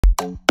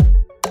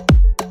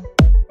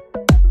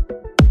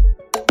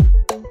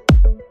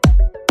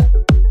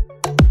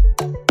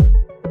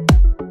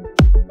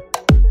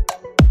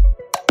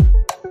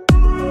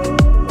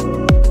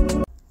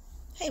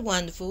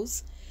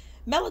wonderfuls.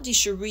 Melody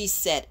Cherie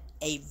set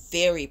a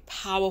very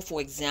powerful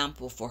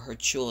example for her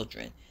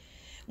children.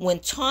 When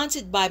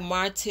taunted by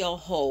Martell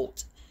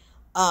Holt,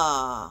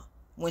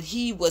 when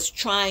he was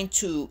trying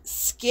to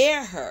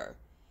scare her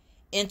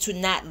into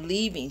not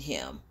leaving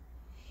him,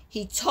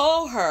 he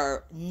told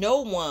her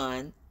no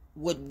one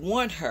would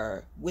want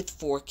her with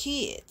 4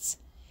 kids.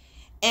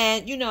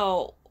 And, you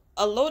know,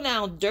 a low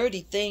down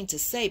dirty thing to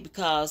say,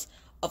 because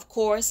of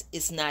course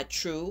it's not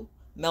true.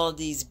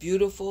 Melody's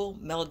beautiful.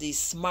 Melody's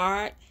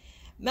smart.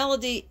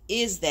 Melody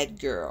is that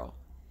girl.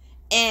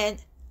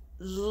 And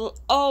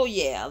oh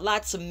yeah,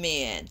 lots of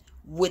men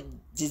would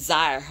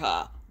desire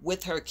her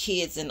with her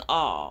kids and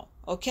all.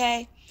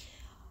 Okay?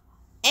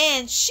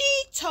 And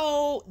she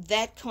told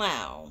that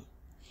clown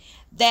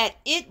that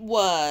it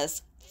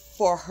was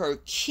for her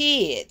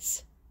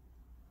kids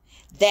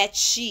that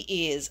she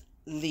is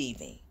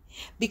leaving,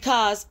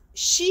 because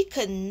she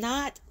could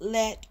not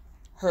let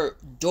her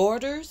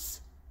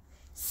daughters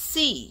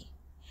see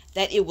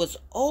that it was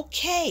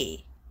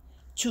okay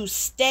to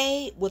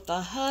stay with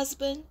a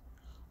husband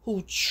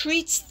who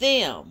treats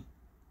them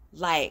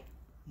like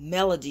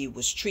Melody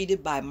was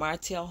treated by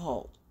Martell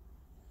Holt.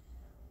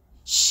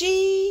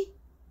 She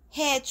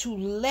had to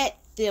let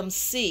them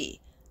see,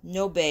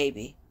 no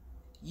baby,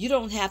 you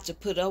don't have to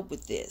put up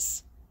with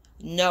this.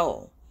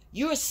 No,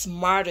 you're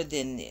smarter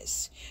than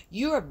this.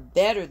 You're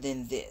better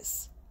than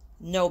this.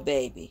 No,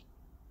 baby,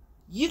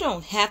 you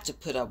don't have to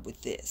put up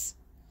with this.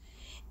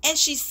 And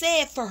she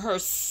said for her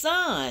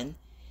son,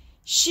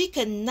 she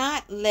could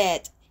not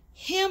let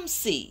him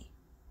see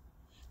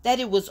that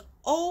it was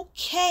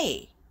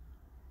okay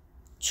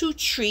to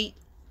treat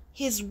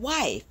his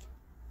wife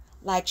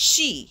like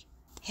she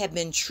had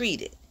been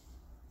treated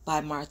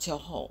by Martell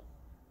Holt.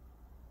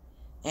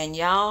 And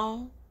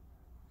y'all,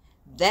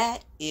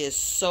 that is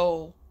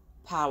so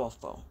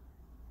powerful.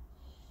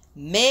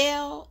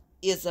 Mel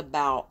is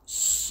about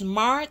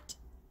smart,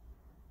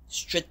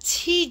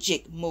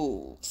 strategic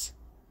moves,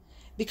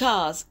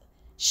 because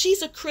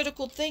she's a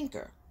critical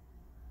thinker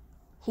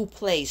who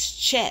plays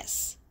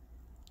chess,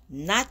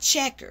 not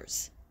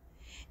checkers.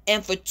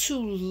 And for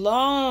too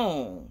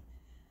long,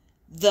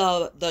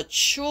 the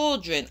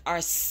children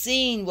are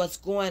seeing what's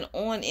going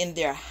on in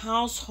their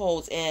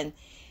households, and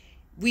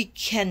we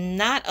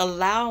cannot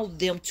allow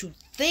them to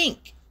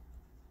think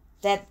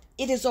that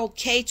it is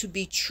okay to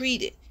be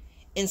treated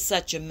in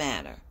such a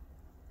manner.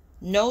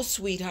 No,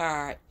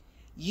 sweetheart,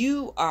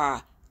 you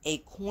are a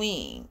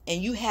queen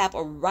and you have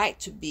a right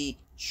to be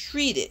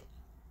treated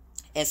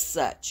as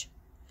such.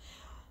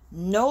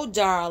 No,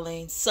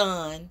 darling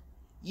son,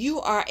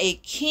 you are a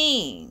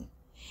king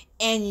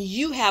and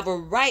you have a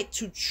right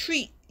to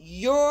treat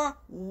your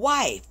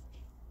wife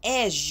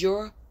as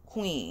your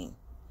queen.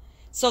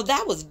 So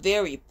that was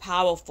very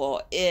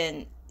powerful,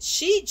 and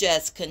she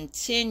just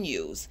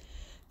continues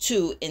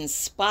to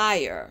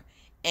inspire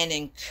and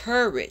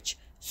encourage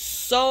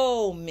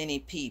so many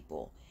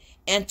people,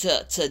 and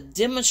to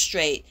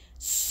demonstrate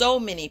so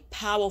many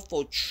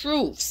powerful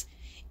truths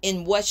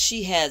in what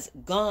she has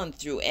gone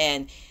through.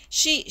 And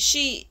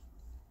she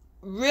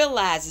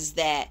realizes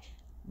that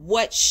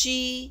what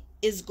she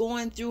is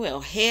going through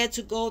and had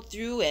to go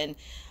through, and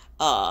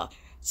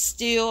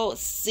still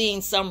seeing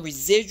some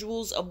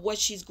residuals of what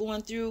she's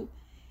going through,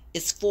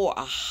 is for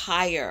a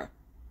higher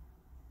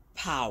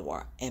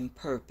power and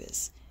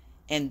purpose.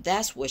 And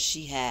that's what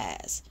she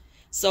has.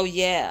 So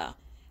yeah,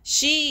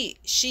 she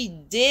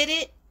did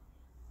it,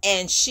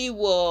 and she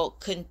will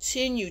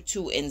continue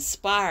to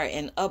inspire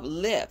and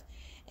uplift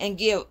and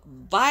give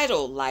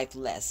vital life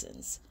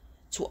lessons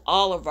to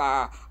all of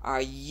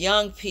our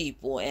young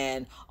people,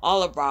 and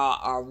all of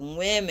our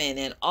women,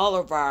 and all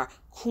of our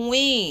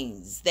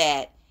queens,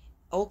 that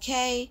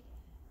okay,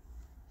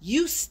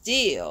 you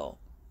still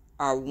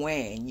are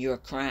wearing your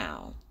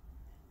crown.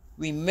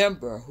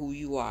 Remember who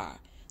you are.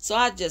 So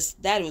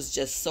that was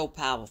just so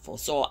powerful.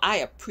 So I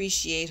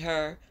appreciate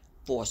her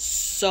for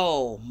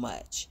so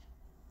much.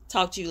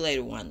 Talk to you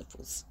later,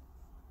 wonderfuls.